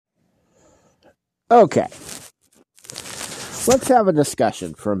Okay. Let's have a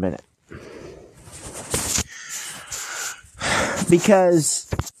discussion for a minute. Because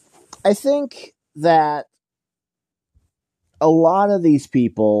I think that a lot of these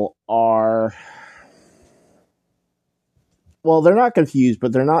people are, well, they're not confused,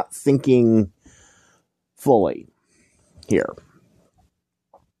 but they're not thinking fully here.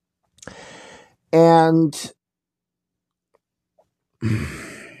 And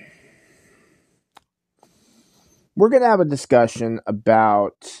we're going to have a discussion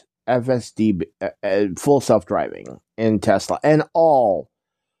about FSD, full self-driving in Tesla, and all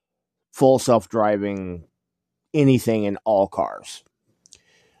full self-driving anything in all cars.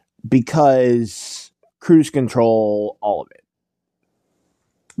 Because cruise control, all of it.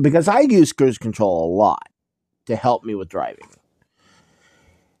 Because I use cruise control a lot to help me with driving.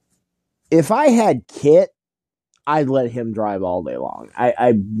 If I had Kit, I'd let him drive all day long.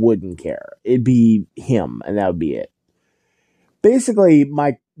 I wouldn't care. It'd be him, and that would be it. Basically,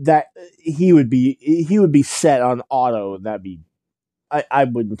 he would be set on auto. That'd be, I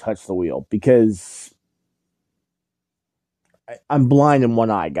wouldn't touch the wheel because I'm blind in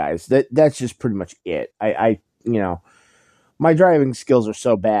one eye, guys. That's just pretty much it. My driving skills are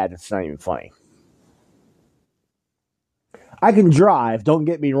so bad, it's not even funny. I can drive, don't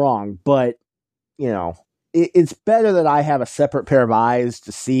get me wrong, but, it's better that I have a separate pair of eyes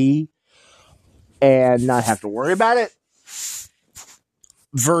to see and not have to worry about it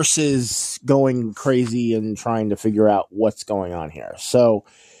versus going crazy and trying to figure out what's going on here. So,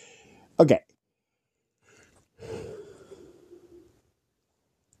 okay.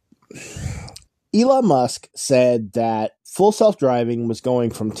 Elon Musk said that full self-driving was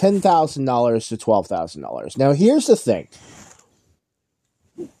going from $10,000 to $12,000. Now, here's the thing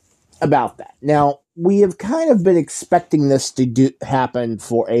about that. Now, we have kind of been expecting this to happen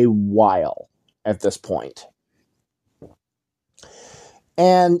for a while at this point.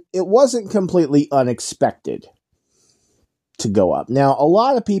 And it wasn't completely unexpected to go up. Now, a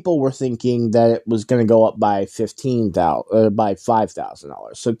lot of people were thinking that it was going to go up by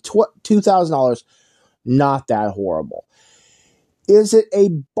 $5,000. So $2,000, not that horrible. Is it a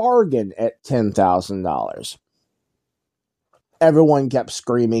bargain at $10,000? Everyone kept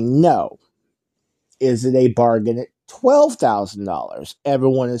screaming no. Is it a bargain at $12,000?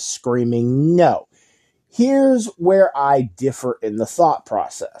 Everyone is screaming no. Here's where I differ in the thought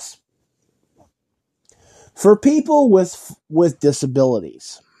process. For people with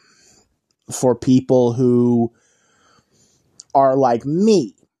disabilities, for people who are like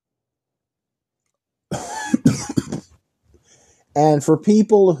me, and for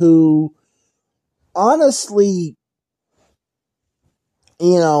people who honestly,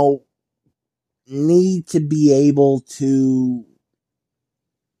 need to be able to,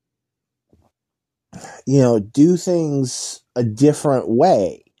 do things a different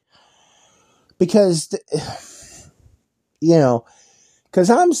way. Because, because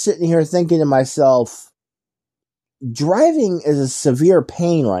I'm sitting here thinking to myself, driving is a severe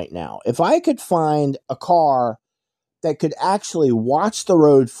pain right now. If I could find a car that could actually watch the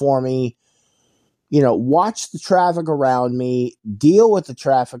road for me, watch the traffic around me, deal with the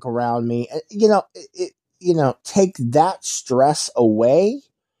traffic around me, take that stress away,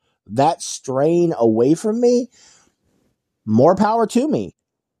 that strain away from me, more power to me.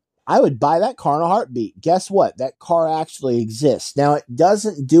 I would buy that car in a heartbeat. Guess what? That car actually exists. Now, it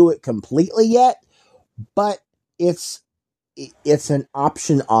doesn't do it completely yet, but it's an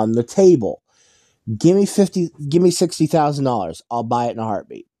option on the table. Give me $60,000. I'll buy it in a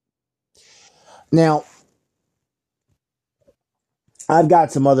heartbeat. Now, I've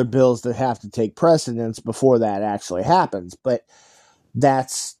got some other bills that have to take precedence before that actually happens, but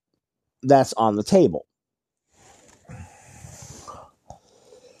that's on the table.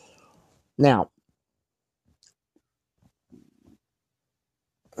 Now,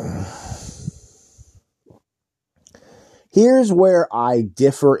 here's where I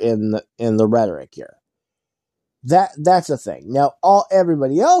differ in the rhetoric here. That's a thing. Now,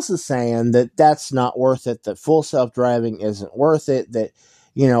 everybody else is saying that that's not worth it, that full self-driving isn't worth it, that,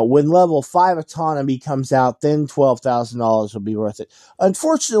 when level 5 autonomy comes out, then $12,000 will be worth it.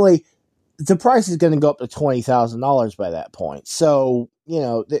 Unfortunately, the price is going to go up to $20,000 by that point. So,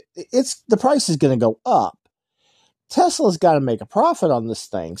 the price is going to go up. Tesla's got to make a profit on this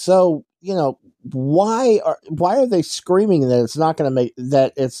thing. So, why are they screaming that it's not going to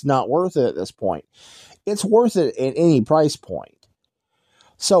that it's not worth it at this point? It's worth it at any price point.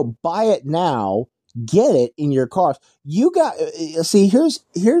 So buy it now, get it in your cars. Here's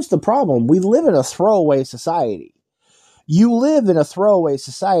the problem. We live in a throwaway society. You live in a throwaway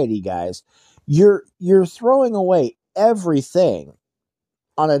society, guys. You're throwing away everything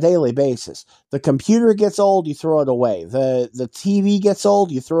on a daily basis. The computer gets old, you throw it away. The TV gets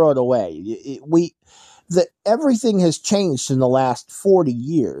old, you throw it away. Everything has changed in the last 40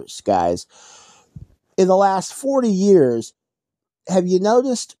 years, guys. In the last 40 years, have you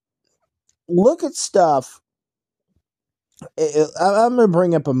noticed? Look at stuff. I'm going to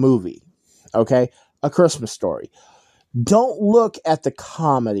bring up a movie, okay? A Christmas Story. Don't look at the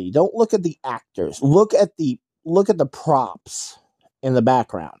comedy. Don't look at the actors. Look at the props in the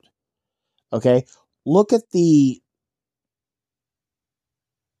background. Okay? Look at the...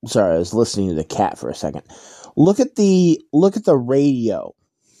 Sorry, I was listening to the cat for a second. Look at the radio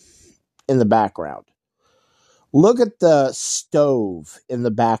in the background. Look at the stove in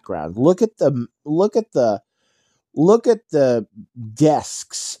the background. Look at the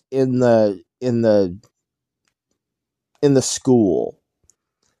desks in the school.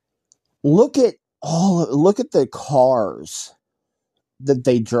 Look at the cars that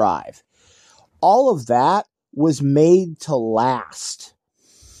they drive. All of that was made to last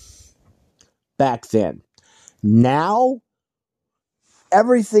back then. Now,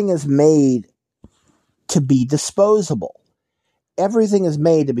 everything is made to be disposable. Everything is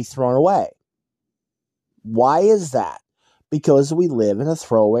made to be thrown away. Why is that? Because we live in a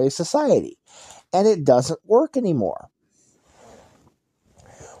throwaway society, and it doesn't work anymore.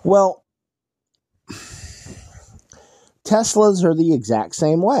 Well, Teslas are the exact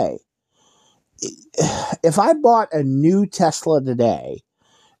same way. If I bought a new Tesla today,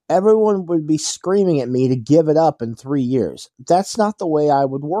 everyone would be screaming at me to give it up in 3 years. That's not the way I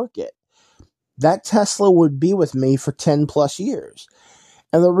would work it. That Tesla would be with me for 10 plus years.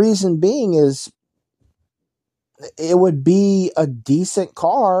 And the reason being is it would be a decent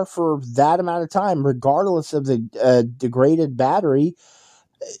car for that amount of time, regardless of the degraded battery.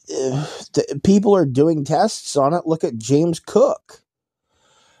 People are doing tests on it. Look at James Cook,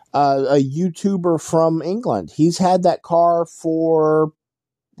 a YouTuber from England. He's had that car for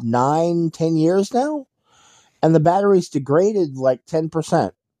 9-10 years now, and the battery's degraded like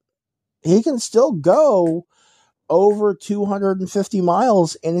 10%. He can still go over 250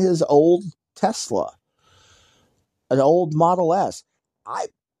 miles in his old Tesla, an old Model S. I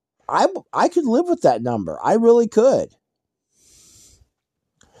could live with that number. I really could.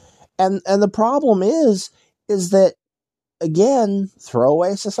 And the problem is that, again,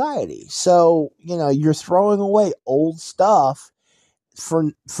 throwaway society. So, you're throwing away old stuff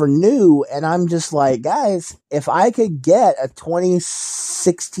for new, and I'm just like, guys, if I could get a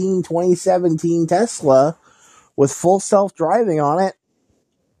 2016, 2017 Tesla with full self-driving on it,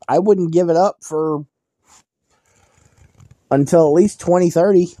 I wouldn't give it up until at least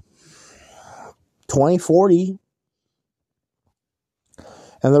 2030, 2040.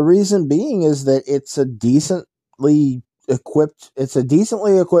 And the reason being is that it's a decently equipped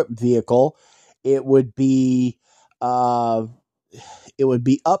vehicle. It would be updated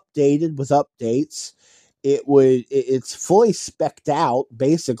with updates. It's fully spec'd out,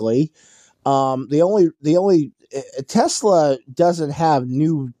 basically. The only Tesla doesn't have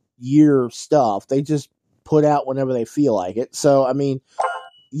new year stuff. They just put out whenever they feel like it. So, I mean,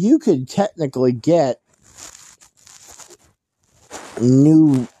 you could technically get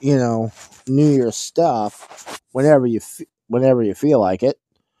new year stuff whenever you feel like it.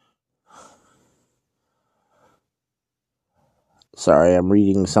 Sorry, I'm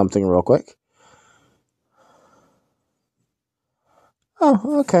reading something real quick.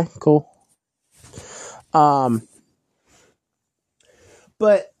 Oh, okay, cool.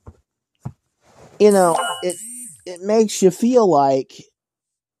 But it makes you feel like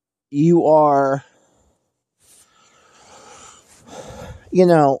you are,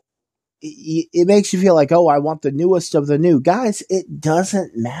 it makes you feel like, oh, I want the newest of the new. Guys, it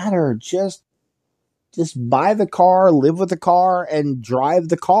doesn't matter. Just buy the car, live with the car, and drive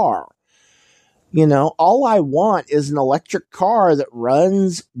the car. All I want is an electric car that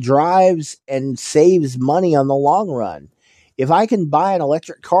runs, drives, and saves money on the long run. If I can buy an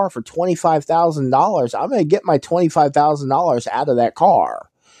electric car for $25,000, I'm going to get my $25,000 out of that car.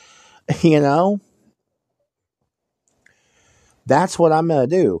 That's what I'm going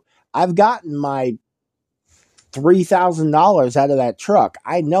to do. I've gotten my $3,000 out of that truck.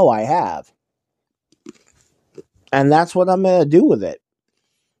 I know I have. And that's what I'm going to do with it.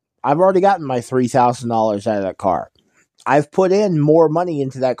 I've already gotten my $3,000 out of that car. I've put in more money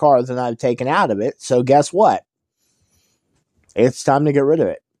into that car than I've taken out of it. So guess what? It's time to get rid of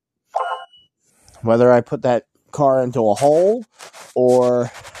it. Whether I put that car into a hole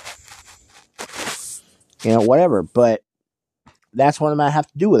or, whatever. But that's what I'm going to have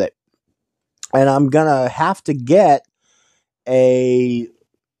to do with it. And I'm going to have to get an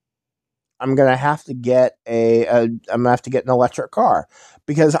electric car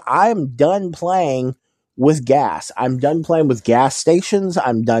because I'm done playing with gas. I'm done playing with gas stations.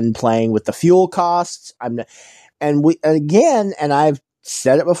 I'm done playing with the fuel costs. And I've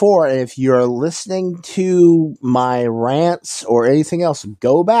said it before, and if you're listening to my rants or anything else,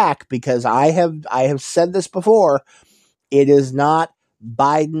 go back because I have said this before. It is not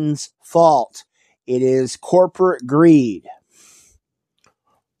Biden's fault. It is corporate greed.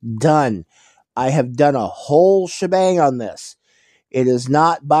 Done. I have done a whole shebang on this. It is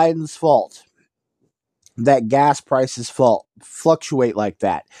not Biden's fault that gas prices fluctuate like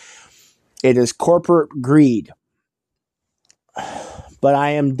that. It is corporate greed. But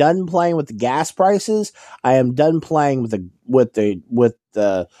I am done playing with the gas prices. I am done playing with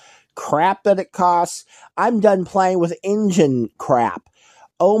the crap that it costs. I'm done playing with engine crap.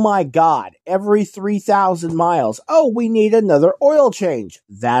 Oh my God, every 3,000 miles. Oh, we need another oil change.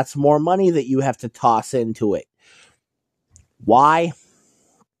 That's more money that you have to toss into it. Why?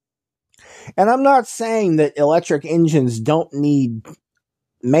 And I'm not saying that electric engines don't need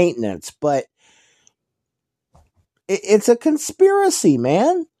maintenance, but it's a conspiracy,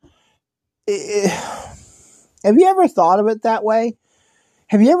 man. Have you ever thought of it that way?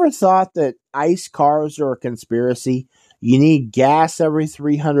 Have you ever thought that ICE cars are a conspiracy? You need gas every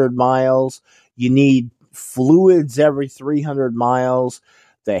 300 miles. You need fluids every 300 miles.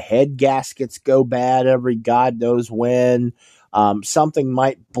 The head gaskets go bad every God knows when. Something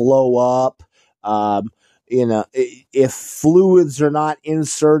might blow up. If fluids are not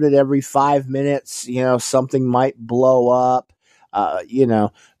inserted every 5 minutes, something might blow up.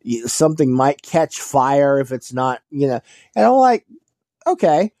 Something might catch fire if it's not, and I'm like,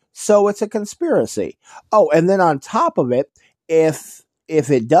 okay, so it's a conspiracy. Oh, and then on top of it, if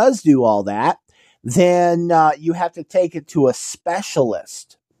it does do all that, then you have to take it to a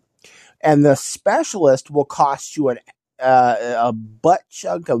specialist, and the specialist will cost you a butt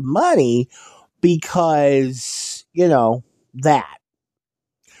chunk of money because that.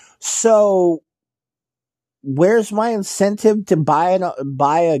 So where's my incentive to buy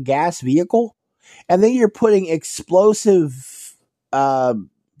a gas vehicle? And then you're putting explosive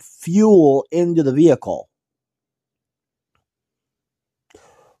fuel into the vehicle.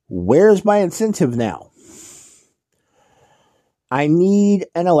 Where's my incentive now? I need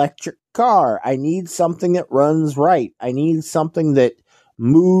an electric car. I need something that runs right. I need something that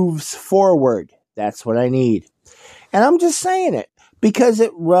moves forward. That's what I need. And I'm just saying it because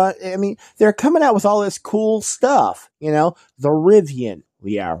they're coming out with all this cool stuff, the Rivian.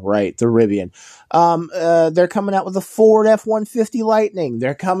 Yeah, right. The Rivian. They're coming out with the Ford F-150 Lightning.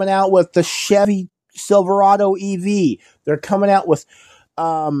 They're coming out with the Chevy Silverado EV. They're coming out with,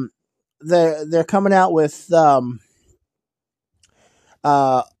 they're coming out with,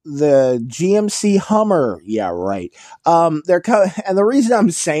 the GMC Hummer. Yeah, right. And the reason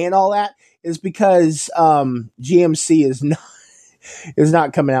I'm saying all that is because, GMC is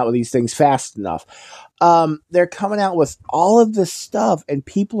not coming out with these things fast enough. They're coming out with all of this stuff and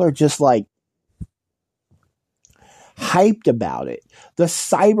people are just like hyped about it. The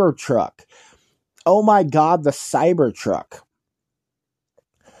Cybertruck. Oh my God, the Cybertruck.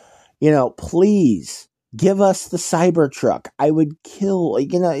 Please give us the Cybertruck. I would kill,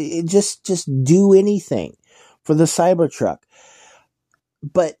 just do anything for the Cybertruck.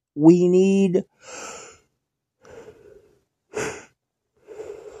 But we need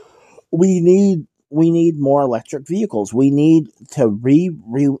more electric vehicles. We need to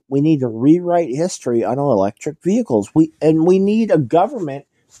rewrite history on electric vehicles. We need a government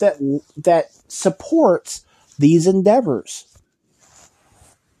that supports these endeavors.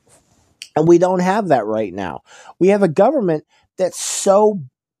 And we don't have that right now. We have a government that's so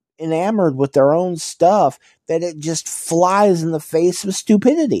enamored with their own stuff that it just flies in the face of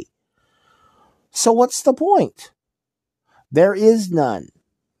stupidity. So what's the point? There is none.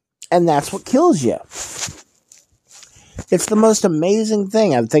 And that's what kills you. It's the most amazing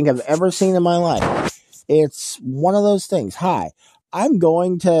thing I think I've ever seen in my life. It's one of those things. Hi, I'm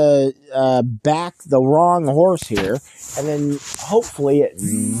going to back the wrong horse here, and then hopefully it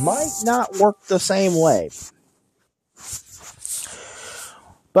might not work the same way.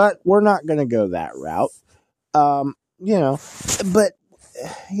 But we're not going to go that route.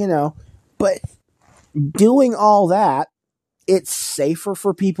 But doing all that, it's safer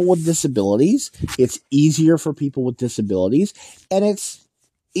for people with disabilities. It's easier for people with disabilities. And it's,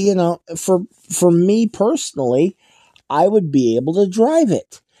 for me personally, I would be able to drive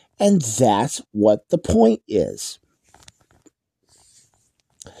it. And that's what the point is.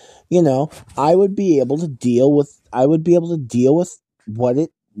 I would be able to deal with what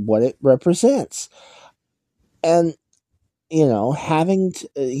it represents. And having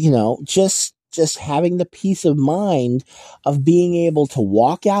to, just having the peace of mind of being able to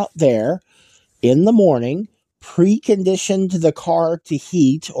walk out there in the morning, preconditioned the car to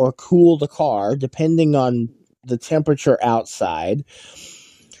heat or cool the car depending on the temperature outside,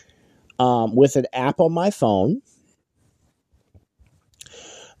 with an app on my phone,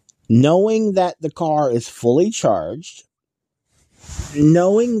 knowing that the car is fully charged,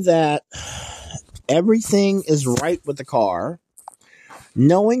 knowing that everything is right with the car,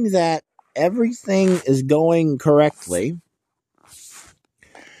 knowing that everything is going correctly,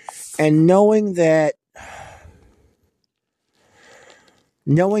 and knowing that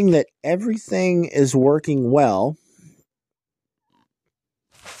everything is working well.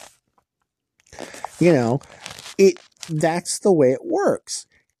 That's the way it works.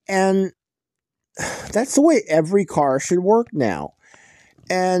 And that's the way every car should work now.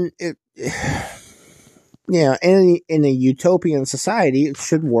 And in a utopian society, it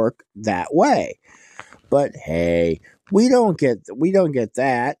should work that way. But hey, we don't get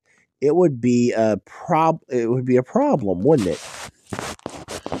that. It would be a problem, wouldn't it?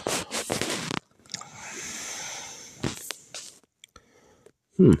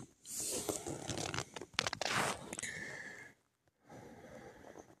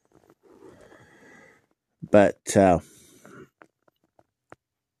 But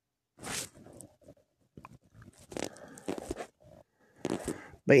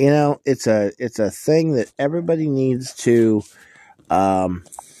it's a thing that everybody needs to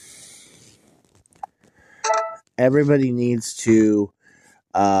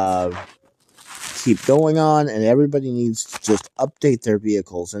keep going on, and everybody needs to just update their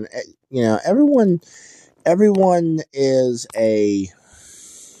vehicles. And everyone is a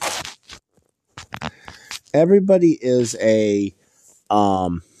everybody is a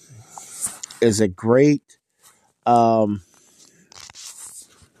great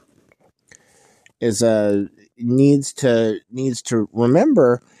needs to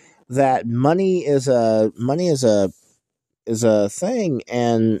remember that money is a thing,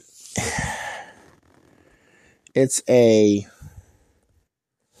 and it's a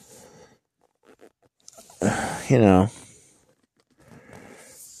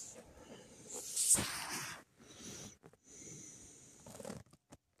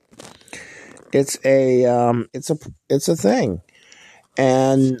it's a thing.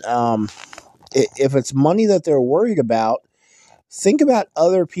 And if it's money that they're worried about, think about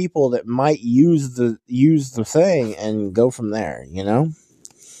other people that might use the thing and go from there,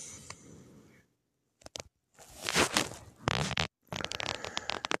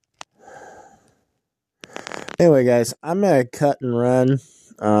 Anyway, guys, I'm going to cut and run.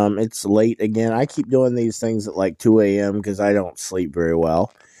 It's late again. I keep doing these things at like 2 a.m. because I don't sleep very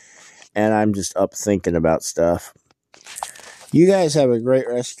well. And I'm just up thinking about stuff. You guys have a great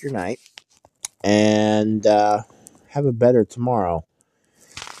rest of your night. And have a better tomorrow.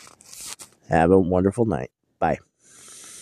 Have a wonderful night. Bye.